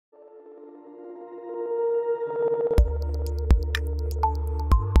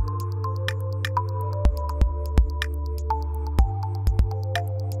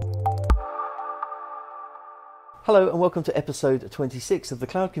Hello and welcome to episode 26 of the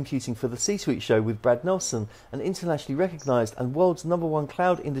Cloud Computing for the C-Suite show with Brad Nelson and internationally recognized and world's #1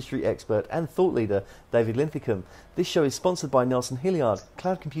 cloud industry expert and thought leader, David Linthicum. This show is sponsored by Nelson Hilliard,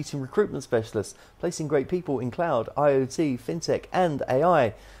 cloud computing recruitment specialist, placing great people in cloud, IoT, fintech and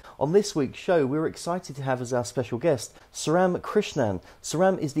AI. On this week's show, we're excited to have as our special guest, Sriram Krishnan.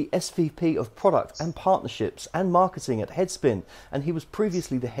 Sriram is the SVP of Product and Partnerships and Marketing at HeadSpin, and he was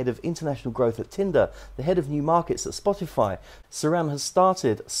previously the head of international growth at Tinder, the head of new markets at Spotify. Sriram has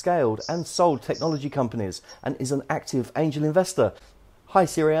started, scaled and sold technology companies and is an active angel investor. Hi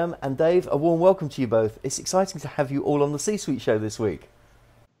Sriram and Dave, a warm welcome to you both. It's exciting to have you all on the C-Suite show this week.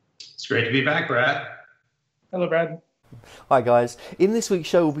 It's great to be back, Brad. Hello, Brad. Hi guys, in this week's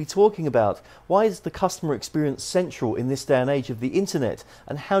show we'll be talking about why is the customer experience central in this day and age of the internet,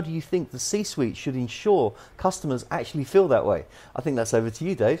 and how do you think the C-Suite should ensure customers actually feel that way? I think that's over to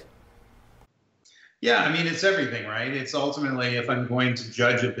you, Dave. Yeah, I mean, it's everything, right? It's ultimately, if I'm going to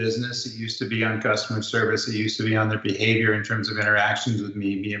judge a business, it used to be on customer service, it used to be on their behavior in terms of interactions with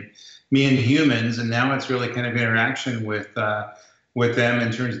me and humans, and now it's really kind of interaction with them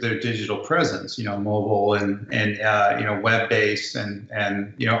in terms of their digital presence, mobile and web-based and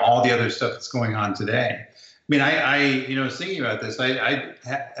all the other stuff that's going on today. I mean, I was thinking about this. I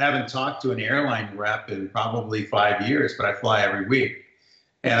haven't talked to an airline rep in probably 5 years, but I fly every week.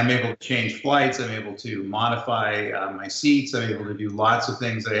 And I'm able to change flights. I'm able to modify my seats. I'm able to do lots of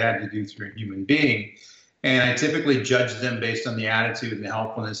things that I had to do through a human being. And I typically judge them based on the attitude and the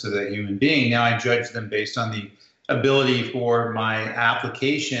helpfulness of that human being. Now I judge them based on the ability for my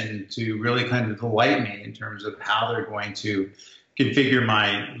application to really kind of delight me in terms of how they're going to configure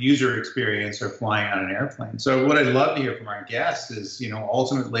my user experience or flying on an airplane. So what I'd love to hear from our guests is,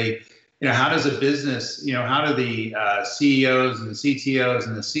 ultimately, how does a business, how do the CEOs and the CTOs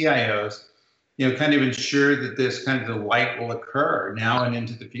and the CIOs, kind of ensure that this kind of delight will occur now and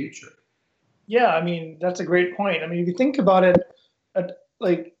into the future? Yeah, I mean, that's a great point. I mean, if you think about it,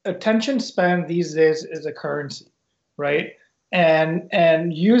 like attention span these days is a currency, right?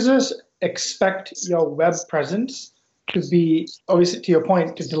 And users expect your web presence to be, obviously to your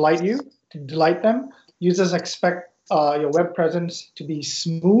point, to delight them. Users expect your web presence to be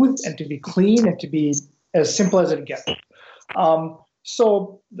smooth and to be clean and to be as simple as it gets.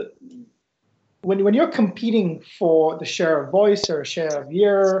 When you're competing for the share of voice or a share of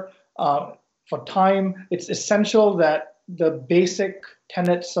ear, for time, it's essential that the basic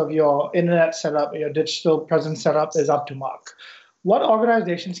tenets of your internet setup, your digital presence setup is up to mark. What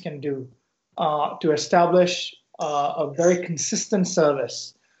organizations can do to establish a very consistent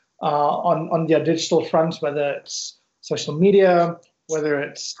service on their digital fronts, whether it's social media, whether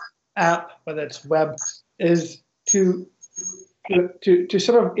it's app, whether it's web, is to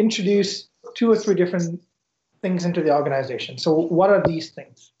sort of introduce 2 or 3 different things into the organization. So what are these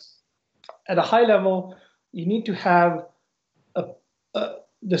things? At a high level, you need to have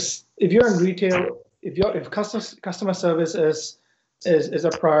if you're in retail, if customer service is a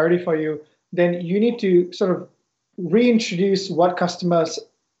priority for you, then you need to sort of reintroduce what customers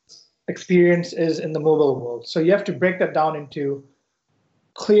experience is in the mobile world. So you have to break that down into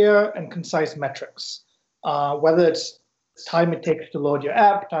clear and concise metrics, whether it's time it takes to load your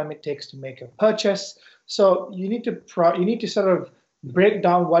app, time it takes to make a purchase. So you need to sort of break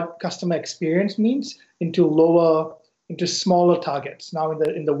down what customer experience means into smaller targets. Now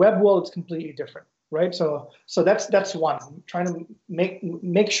in the web world, it's completely different, right? So that's one. Trying to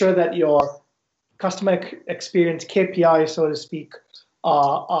make sure that your customer experience KPI, so to speak,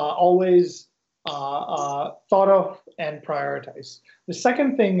 are always thought of and prioritized. The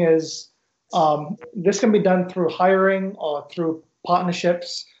second thing is this can be done through hiring or through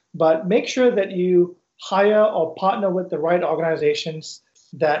partnerships, but make sure that you hire or partner with the right organizations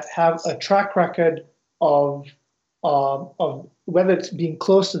that have a track record of whether it's being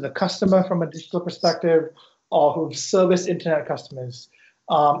close to the customer from a digital perspective or who've serviced internet customers.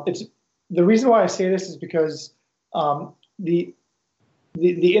 The reason why I say this is because the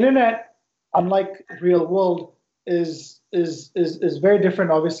internet, unlike real world, is very different,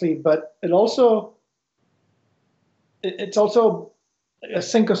 obviously, but it's also a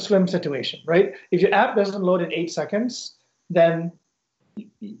sink or swim situation, right? If your app doesn't load in 8 seconds, then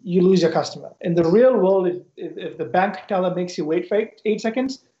you lose your customer. In the real world, if the bank teller makes you wait for 8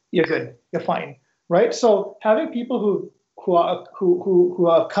 seconds, you're good, you're fine, right? So having people who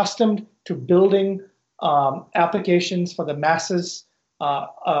are accustomed to building applications for the masses,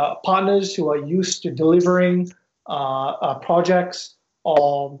 partners who are used to delivering projects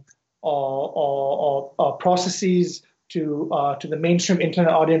or processes to the mainstream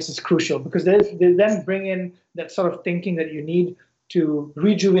internet audience is crucial, because they then bring in that sort of thinking that you need to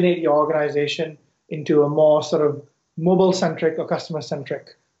rejuvenate your organization into a more sort of mobile-centric or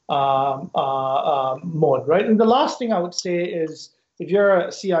customer-centric mode, right? And the last thing I would say is, if you're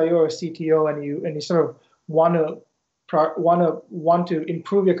a CIO or a CTO and you sort of want to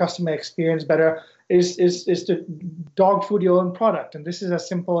improve your customer experience better, is to dog food your own product. And this is as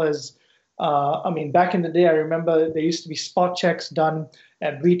simple as, I mean, back in the day, I remember there used to be spot checks done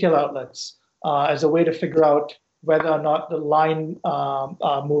at retail outlets as a way to figure out whether or not the line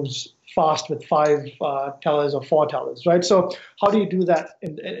moves fast with 5 tellers or 4 tellers, right? So how do you do that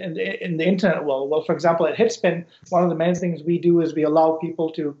in the internet world? Well, for example, at HeadSpin, one of the main things we do is we allow people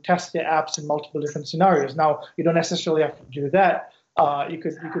to test their apps in multiple different scenarios. Now, you don't necessarily have to do that. You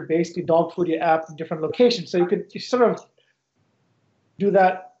could basically dog food your app in different locations. So you could sort of do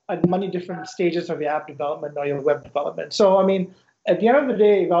that at many different stages of your app development or your web development. So, I mean, at the end of the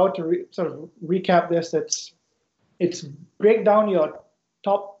day, if I were to sort of recap this, it's break down your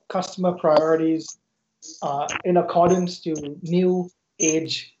top customer priorities in accordance to new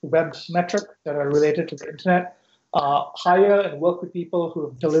age web metrics that are related to the internet. Hire and work with people who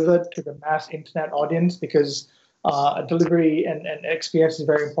have delivered to the mass internet audience, because delivery and experience is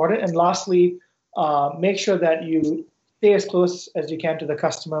very important. And lastly, make sure that you stay as close as you can to the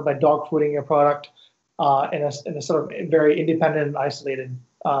customer by dog fooding your product in a sort of very independent and isolated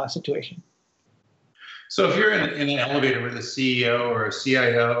situation. So if you're in an elevator with a CEO or a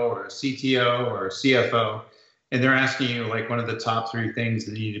CIO or a CTO or a CFO, and they're asking you like one of the top 3 things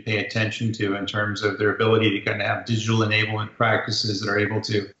that you need to pay attention to in terms of their ability to kind of have digital enablement practices that are able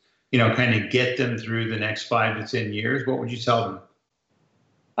to, kind of get them through the next 5 to 10 years, what would you tell them?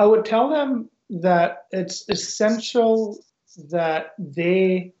 I would tell them that it's essential that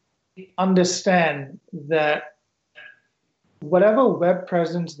they understand that whatever web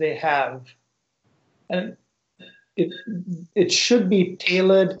presence they have, and it should be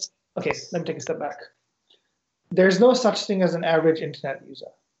tailored. Okay, let me take a step back. There's no such thing as an average internet user,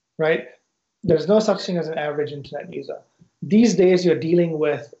 right? There's no such thing as an average internet user. These days, you're dealing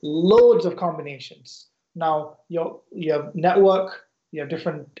with loads of combinations. Now, you have network, you have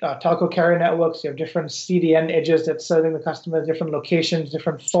different telco carrier networks, you have different CDN edges that's serving the customers, different locations,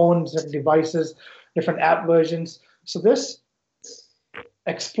 different phones, different devices, different app versions. So this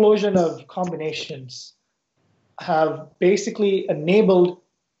explosion of combinations have basically enabled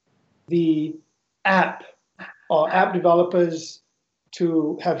the app or app developers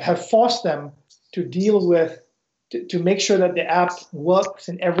to have forced them to deal with, to make sure that the app works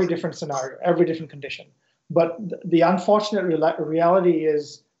in every different scenario, every different condition. But the unfortunate reality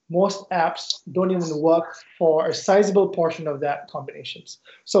is most apps don't even work for a sizable portion of that combinations.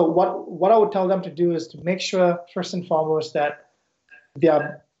 So what I would tell them to do is to make sure, first and foremost, that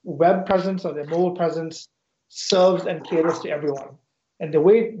their web presence or their mobile presence serves and caters to everyone. And the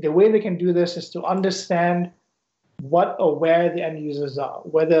way they can do this is to understand what or where the end users are,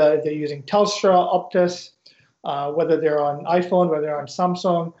 whether they're using Telstra, Optus, whether they're on iPhone, whether they're on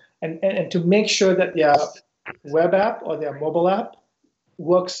Samsung, and to make sure that their web app or their mobile app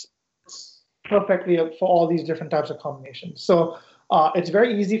works perfectly for all these different types of combinations. So it's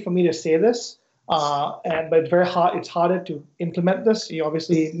very easy for me to say this, but it's very hard. It's harder to implement this. You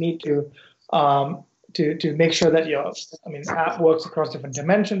obviously need to make sure that your app works across different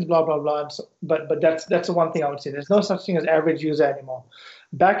dimensions, blah blah blah. So, but that's the one thing I would say. There's no such thing as average user anymore.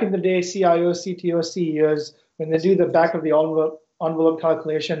 Back in the day, CIOs, CTOs, CEOs, when they do the back of the envelope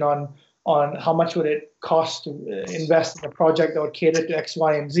calculation on how much would it cost to invest in a project that would cater to X,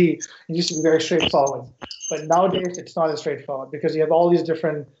 Y, and Z, it used to be very straightforward. But nowadays, it's not as straightforward, because you have all these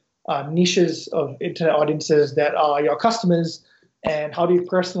different niches of internet audiences that are your customers, and how do you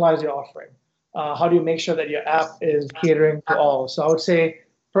personalize your offering? How do you make sure that your app is catering to all? So I would say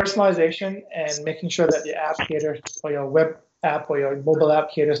personalization and making sure that your app caters, or your web app or your mobile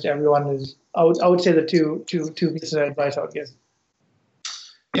app caters to everyone is, I would say, the two pieces of advice I would give.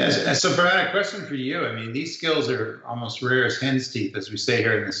 Yes. So Brad, a question for you. I mean, these skills are almost rare as hen's teeth, as we say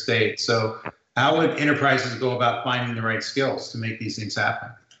here in the States. So how would enterprises go about finding the right skills to make these things happen?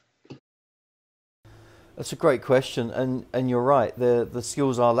 That's a great question, and you're right. The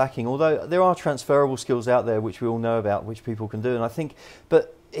skills are lacking, although there are transferable skills out there which we all know about, which people can do. And I think,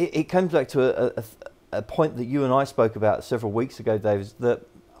 but it comes back to a point that you and I spoke about several weeks ago, Dave, is that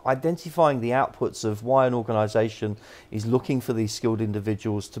identifying the outputs of why an organization is looking for these skilled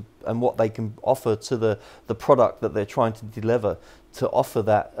individuals and what they can offer to the product that they're trying to deliver, to offer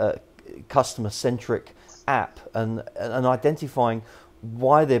that customer-centric app, and identifying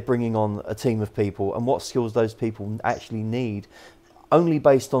why they're bringing on a team of people and what skills those people actually need, only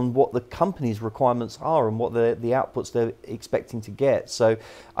based on what the company's requirements are and what the outputs they're expecting to get. So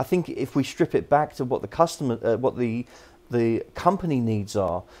I think if we strip it back to what the customer, what the company needs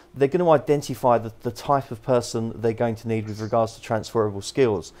are, they're going to identify the type of person they're going to need with regards to transferable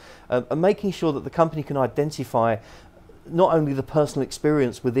skills, and making sure that the company can identify not only the personal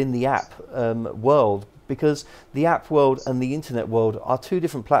experience within the app world, because the app world and the internet world are two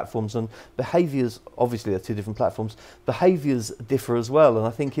different platforms, and behaviors obviously are two different platforms. Behaviors differ as well, and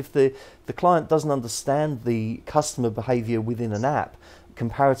I think if the client doesn't understand the customer behavior within an app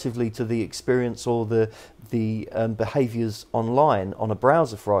comparatively to the experience or the behaviors online on a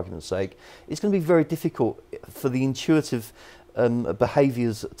browser, for argument's sake, it's going to be very difficult for the intuitive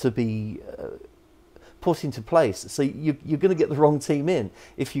behaviors to be put into place. So you're going to get the wrong team in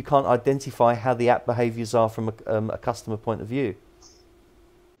if you can't identify how the app behaviors are from a customer point of view.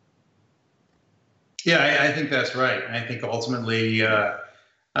 Yeah, I think that's right. I think ultimately,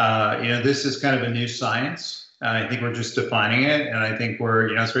 this is kind of a new science. I think we're just defining it, and I think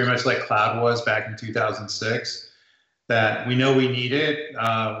we're, it's very much like cloud was back in 2006. That we know we need it.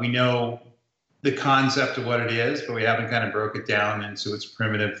 We know the concept of what it is, but we haven't kind of broke it down into its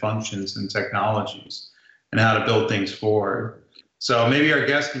primitive functions and technologies and how to build things forward. So maybe our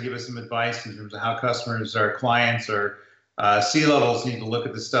guests can give us some advice in terms of how customers or clients or C-levels need to look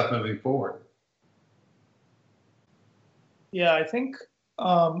at this stuff moving forward. Yeah, I think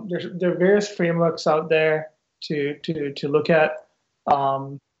there are various frameworks out there to look at.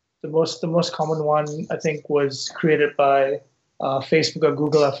 The most common one, I think, was created by Facebook or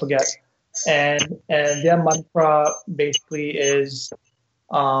Google, I forget. And their mantra basically is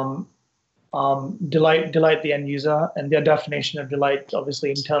delight the end user, and their definition of delight, obviously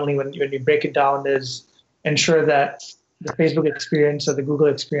internally, when you break it down, is ensure that the Facebook experience or the Google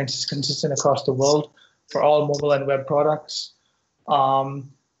experience is consistent across the world for all mobile and web products.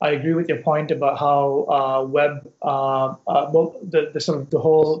 I agree with your point about how web, the sort of the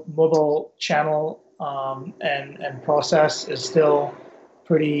whole mobile channel and process is still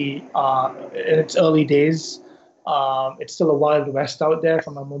pretty in its early days. It's still a wild west out there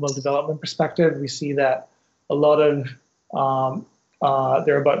from a mobile development perspective. We see that a lot of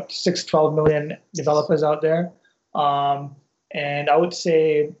there are about 12 million developers out there, and I would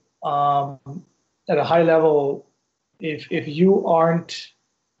say at a high level, if you aren't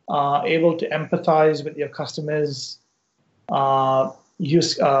able to empathize with your customers'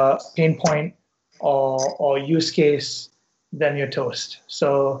 pain point or use case, then you're toast.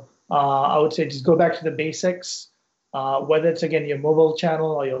 So I would say just go back to the basics, whether it's, again, your mobile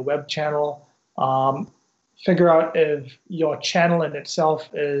channel or your web channel. Figure out if your channel in itself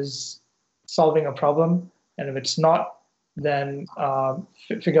is solving a problem, and if it's not, then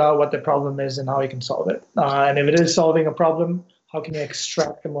figure out what the problem is and how you can solve it. And if it is solving a problem, how can you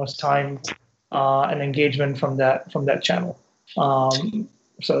extract the most time and engagement from that channel?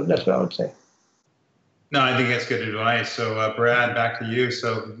 So that's what I would say. No, I think that's good advice. So Brad, back to you.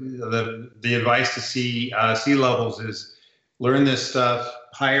 So the advice to C-levels is learn this stuff,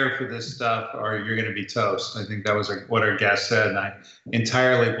 hire for this stuff, or you're going to be toast. I think that was what our guest said, and I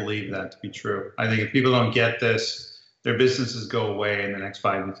entirely believe that to be true. I think if people don't get this, their businesses go away in the next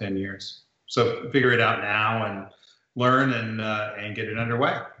 5 to 10 years. So figure it out now and learn and get it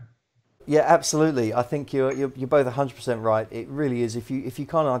underway. Yeah, absolutely. I think you're both 100% right. It really is. If you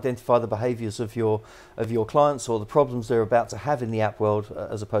can't identify the behaviours of your clients or the problems they're about to have in the app world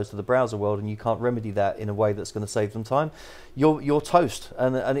as opposed to the browser world, and you can't remedy that in a way that's going to save them time, you're toast.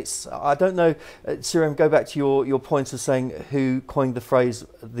 And it's, I don't know, Sriram, go back to your point of saying who coined the phrase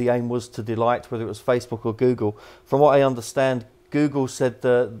 "the aim was to delight," whether it was Facebook or Google. From what I understand, Google said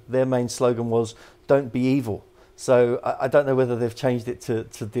their main slogan was "Don't be evil." So I don't know whether they've changed it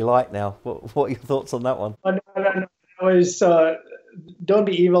to delight now. What are your thoughts on that one? It was "Don't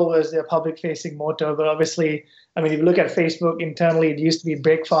be evil" was their public-facing motto, but obviously, I mean, if you look at Facebook internally, it used to be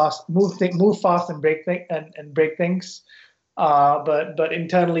break fast, move fast, and break things. But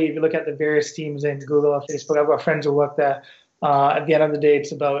internally, if you look at the various teams in Google or Facebook, I've got friends who work there. At the end of the day,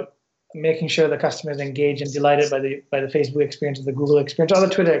 it's about making sure the customer is engaged and delighted by the Facebook experience, or the Google experience, or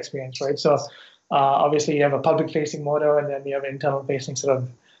the Twitter experience, right? So. Obviously, you have a public-facing motto, and then you have an internal-facing sort of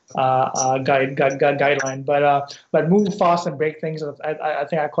guideline. But move fast and break things. I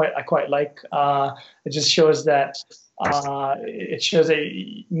think I quite like. It just shows that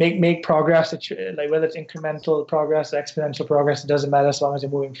make progress. Like whether it's incremental progress, exponential progress, it doesn't matter as long as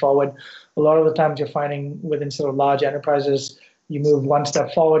you're moving forward. A lot of the times, you're finding within sort of large enterprises, you move one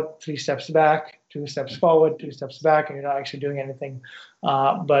step forward, 3 steps back, 2 steps forward, 2 steps back, and you're not actually doing anything.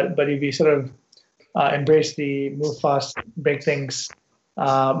 But if you sort of embrace the move fast, break things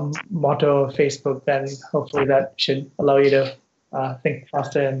motto of Facebook, then hopefully that should allow you to think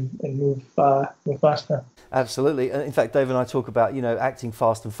faster and move faster. Absolutely. And in fact, Dave and I talk about, acting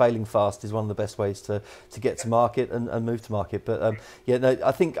fast and failing fast is one of the best ways to get to market and move to market. But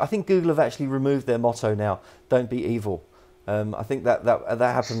I think Google have actually removed their motto now. Don't be evil. I think that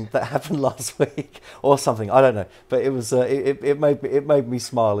happened last week or something. I don't know, but it was it made me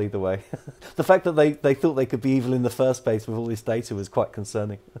smile either way. The fact that they thought they could be evil in the first place with all this data was quite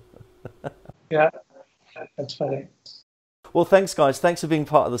concerning. Yeah, that's funny. Well, thanks, guys. Thanks for being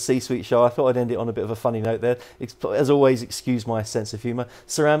part of the C-Suite show. I thought I'd end it on a bit of a funny note there. As always, excuse my sense of humour.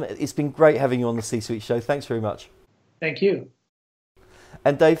 Sriram, it's been great having you on the C-Suite show. Thanks very much. Thank you.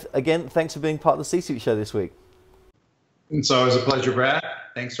 And Dave, again, thanks for being part of the C-Suite show this week. It's always a pleasure, Brad.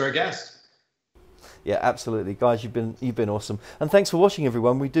 Thanks to our guest. Yeah, absolutely. Guys, you've been awesome. And thanks for watching,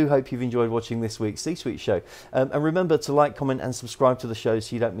 everyone. We do hope you've enjoyed watching this week's C-Suite show. And remember to like, comment and subscribe to the show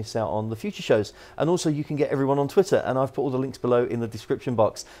so you don't miss out on the future shows. And also you can get everyone on Twitter. And I've put all the links below in the description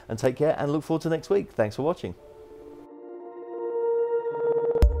box. And take care and look forward to next week. Thanks for watching.